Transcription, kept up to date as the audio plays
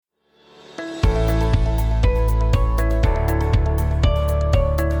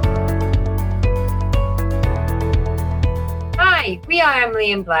are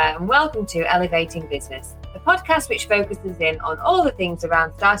Emily and Blair, and welcome to Elevating Business, the podcast which focuses in on all the things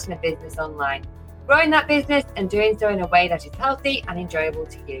around starting a business online, growing that business and doing so in a way that is healthy and enjoyable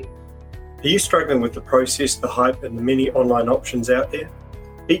to you. Are you struggling with the process, the hype, and the many online options out there?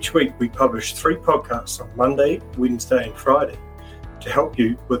 Each week we publish 3 podcasts on Monday, Wednesday, and Friday to help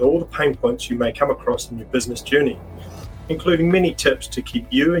you with all the pain points you may come across in your business journey, including many tips to keep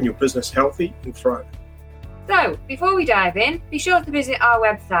you and your business healthy and thriving. So, before we dive in, be sure to visit our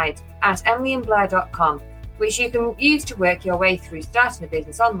website at emilyandblair.com, which you can use to work your way through starting a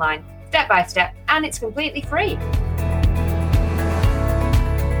business online, step by step, and it's completely free.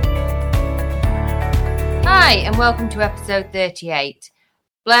 Hi, and welcome to episode 38.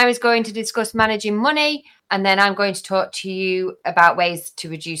 Blair is going to discuss managing money, and then I'm going to talk to you about ways to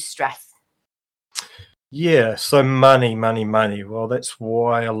reduce stress. Yeah, so money. Well, that's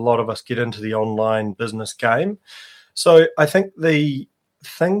why a lot of us get into the online business game. So I think the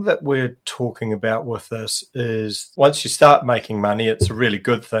thing that we're talking about with this is once you start making money, it's a really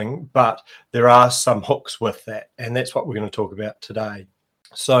good thing, but there are some hooks with that, and that's what we're going to talk about today.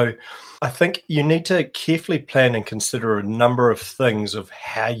 So I think you need to carefully plan and consider a number of things of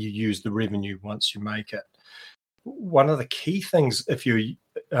how you use the revenue once you make it. One of the key things if you're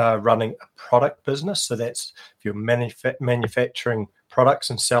running a product business, so that's if you're manufacturing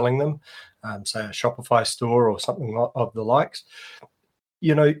products and selling them, say a Shopify store or something of the likes,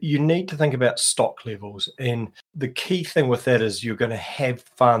 you need to think about stock levels. And the key thing with that is you're going to have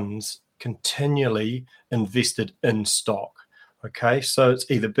funds continually invested in stock. Okay, so it's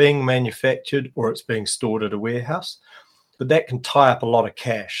either being manufactured or it's being stored at a warehouse. But that can tie up a lot of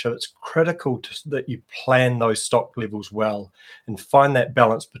cash. So it's critical that you plan those stock levels well and find that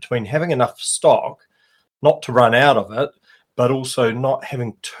balance between having enough stock, not to run out of it, but also not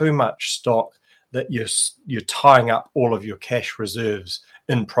having too much stock that you're tying up all of your cash reserves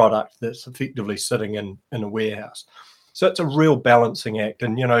in product that's effectively sitting in a warehouse. So it's a real balancing act.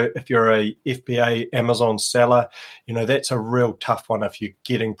 And, if you're a FBA Amazon seller, that's a real tough one if you're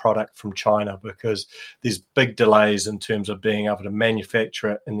getting product from China, because there's big delays in terms of being able to manufacture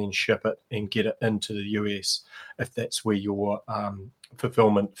it and then ship it and get it into the US, if that's where your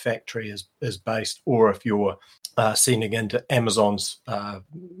fulfillment factory is based, or if you're sending into Amazon's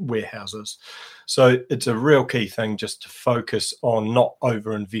warehouses. So it's a real key thing just to focus on not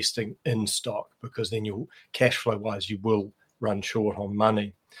over investing in stock, because then you'll cash flow wise you will run short on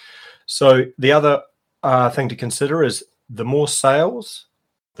money. So the other thing to consider is the more sales,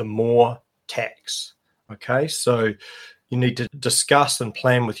 the more tax. Okay, so you need to discuss and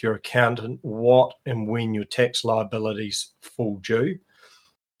plan with your accountant what and when your tax liabilities fall due.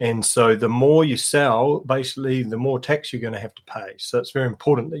 And so the more you sell, basically, the more tax you're going to have to pay. So it's very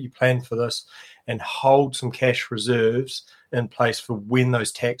important that you plan for this and hold some cash reserves in place for when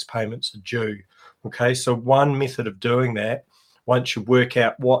those tax payments are due. Okay, so one method of doing that, once you work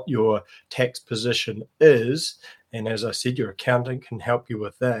out what your tax position is, and as I said, your accountant can help you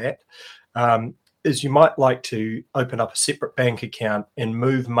with that, is you might like to open up a separate bank account and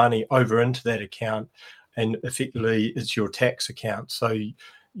move money over into that account, and effectively it's your tax account. So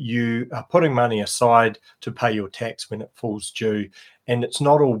you are putting money aside to pay your tax when it falls due, and it's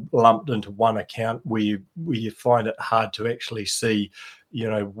not all lumped into one account where you find it hard to actually see,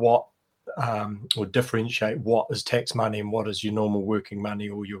 what or differentiate what is tax money and what is your normal working money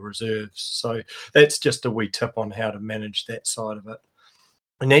or your reserves. So that's just a wee tip on how to manage that side of it.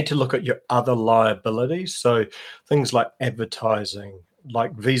 You need to look at your other liabilities, so things like advertising,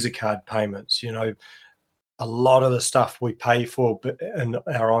 like Visa card payments. A lot of the stuff we pay for in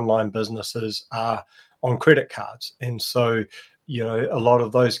our online businesses are on credit cards. And so, a lot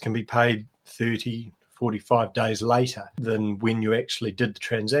of those can be paid 30, 45 days later than when you actually did the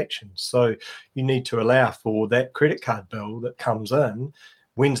transaction. So you need to allow for that credit card bill that comes in.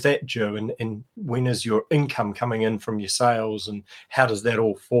 When's that due? And when is your income coming in from your sales? And how does that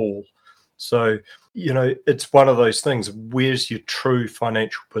all fall? So, it's one of those things. Where's your true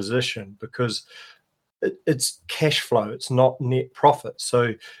financial position? Because it's cash flow, it's not net profit.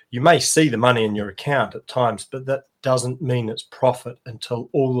 So you may see the money in your account at times, but that doesn't mean it's profit until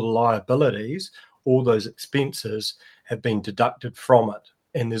all the liabilities, all those expenses have been deducted from it.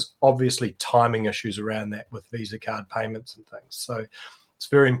 And there's obviously timing issues around that with Visa card payments and things. So it's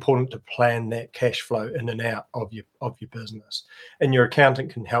very important to plan that cash flow in and out of your business, and your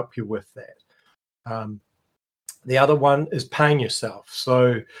accountant can help you with that. The other one is paying yourself.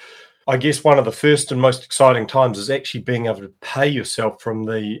 So I guess one of the first and most exciting times is actually being able to pay yourself from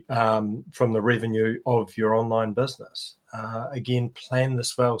the revenue of your online business. Again, plan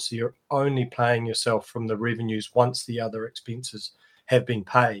this well so you're only paying yourself from the revenues once the other expenses have been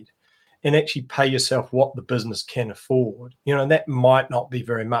paid, and actually pay yourself what the business can afford. And that might not be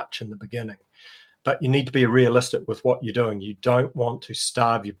very much in the beginning, but you need to be realistic with what you're doing. You don't want to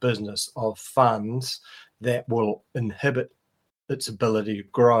starve your business of funds that will inhibit its ability to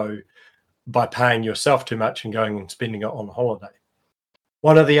grow by paying yourself too much and going and spending it on holiday.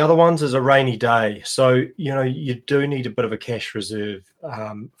 One of the other ones is a rainy day. So, you do need a bit of a cash reserve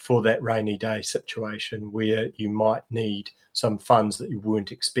for that rainy day situation where you might need some funds that you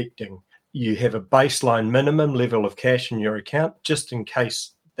weren't expecting. You have a baseline minimum level of cash in your account just in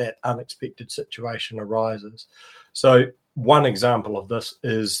case that unexpected situation arises. So one example of this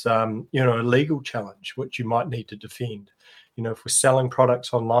is, a legal challenge, which you might need to defend. If we're selling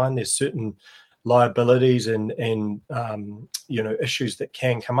products online, there's certain liabilities and issues that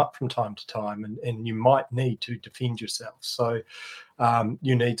can come up from time to time, and you might need to defend yourself. So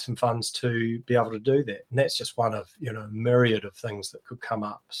you need some funds to be able to do that. And that's just one of, a myriad of things that could come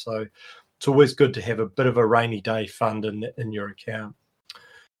up. So it's always good to have a bit of a rainy day fund in your account.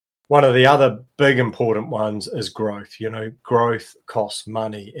 One of the other big important ones is growth. Growth costs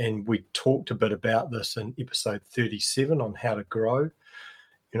money. And we talked a bit about this in episode 37 on how to grow.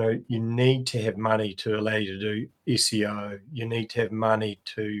 You need to have money to allow you to do SEO. You need to have money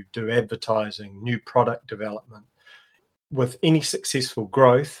to do advertising, new product development. With any successful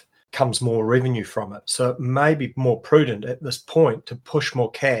growth comes more revenue from it. So it may be more prudent at this point to push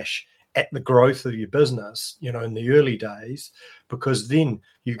more cash at the growth of your business, in the early days, because then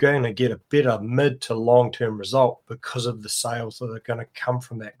you're going to get a better mid to long-term result because of the sales that are going to come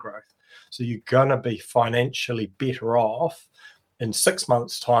from that growth. So you're going to be financially better off in 6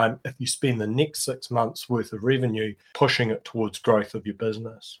 months' time if you spend the next 6 months worth of revenue pushing it towards growth of your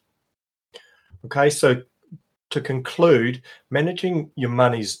business. Okay, so to conclude, managing your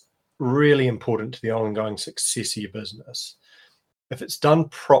money is really important to the ongoing success of your business. If it's done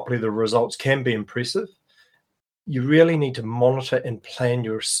properly, the results can be impressive. You really need to monitor and plan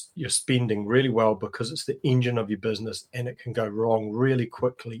your spending really well, because it's the engine of your business and it can go wrong really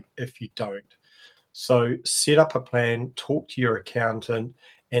quickly if you don't. So set up a plan, talk to your accountant,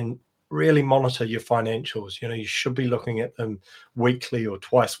 and really monitor your financials. You should be looking at them weekly or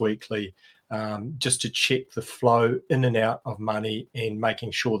twice weekly, just to check the flow in and out of money and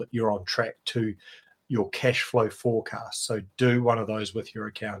making sure that you're on track to your cash flow forecast. So do one of those with your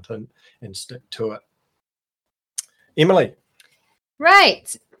accountant and stick to it. Emily.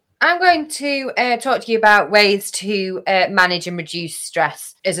 Right. I'm going to talk to you about ways to manage and reduce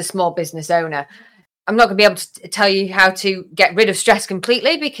stress as a small business owner. I'm not going to be able to tell you how to get rid of stress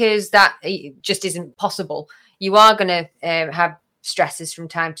completely, because that just isn't possible. You are going to have stresses from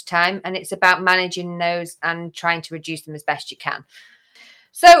time to time, and it's about managing those and trying to reduce them as best you can.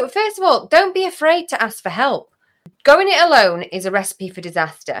 So first of all, don't be afraid to ask for help. Going it alone is a recipe for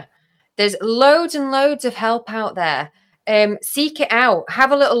disaster. There's loads and loads of help out there. Seek it out.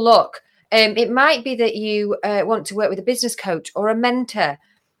 Have a little look. It might be that you want to work with a business coach or a mentor,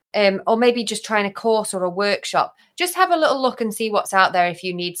 or maybe just trying a course or a workshop. Just have a little look and see what's out there if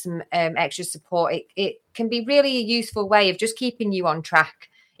you need some extra support. It can be really a useful way of just keeping you on track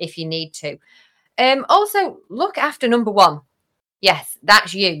if you need to. Also, look after number one. Yes,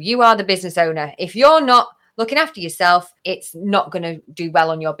 that's you. You are the business owner. If you're not looking after yourself, it's not going to do well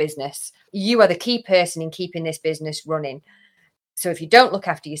on your business. You are the key person in keeping this business running. So if you don't look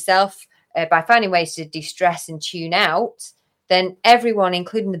after yourself by finding ways to de-stress and tune out, then everyone,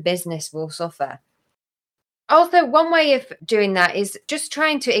 including the business, will suffer. Also, one way of doing that is just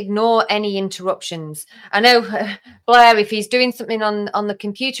trying to ignore any interruptions. I know Blair, if he's doing something on the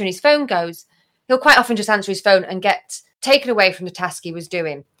computer and his phone goes, he'll quite often just answer his phone and get taken away from the task he was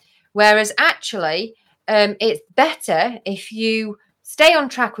doing. Whereas actually, it's better if you stay on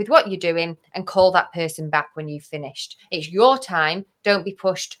track with what you're doing and call that person back when you've finished. It's your time. Don't be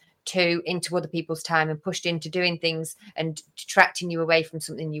pushed into other people's time and pushed into doing things and detracting you away from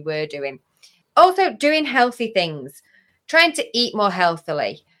something you were doing. Also, doing healthy things, trying to eat more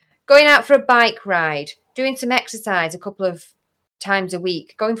healthily, going out for a bike ride, doing some exercise a couple of times a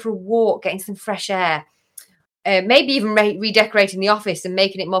week, going for a walk, getting some fresh air, maybe even redecorating the office and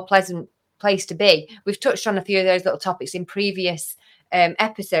making it a more pleasant place to be. We've touched on a few of those little topics in previous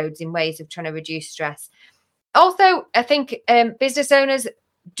episodes in ways of trying to reduce stress. Also, I think business owners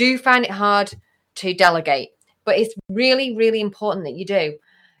do find it hard to delegate, but it's really, really important that you do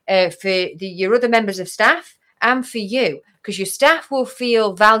for your other members of staff and for you, because your staff will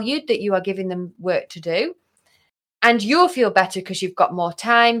feel valued that you are giving them work to do, and you'll feel better because you've got more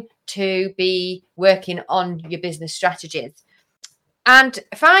time to be working on your business strategies. And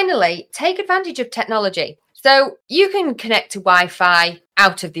finally, take advantage of technology. So you can connect to Wi-Fi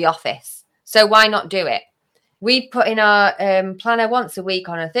out of the office. So why not do it? We put in our planner once a week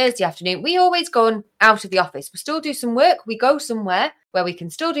on a Thursday afternoon. We always go out of the office. We still do some work. We go somewhere where we can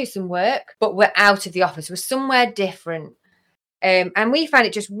still do some work, but we're out of the office. We're somewhere different. And we find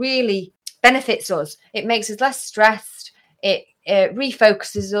it just really benefits us. It makes us less stressed. It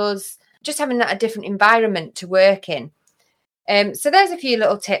refocuses us. Just having that a different environment to work in. So there's a few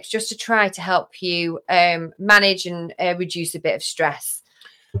little tips just to try to help you manage and reduce a bit of stress.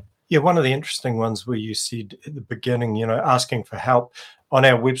 Yeah, one of the interesting ones where you said at the beginning, asking for help. On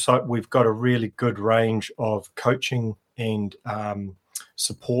our website, we've got a really good range of coaching and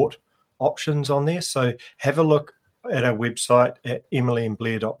support options on there. So have a look at our website at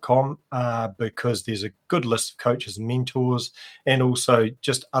emilyandblair.com because there's a good list of coaches and mentors, and also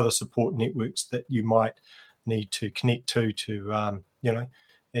just other support networks that you might need to connect to,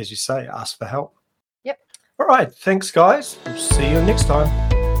 as you say, ask for help. Yep. All right. Thanks, guys. We'll see you next time.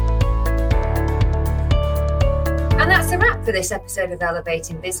 And that's a wrap for this episode of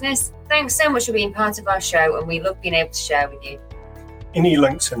Elevating Business. Thanks so much for being part of our show, and we love being able to share with you. Any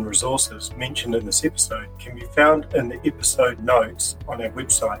links and resources mentioned in this episode can be found in the episode notes on our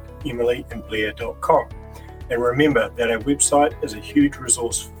website, emilyandblair.com. And remember that our website is a huge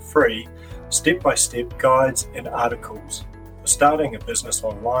resource for free, step-by-step guides and articles for starting a business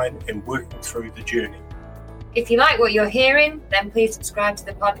online and working through the journey. If you like what you're hearing, then please subscribe to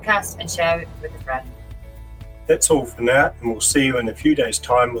the podcast and share it with a friend. That's all for now, and we'll see you in a few days'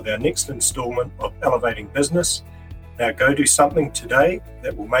 time with our next installment of Elevating Business. Now go do something today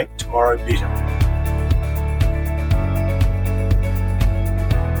that will make tomorrow better.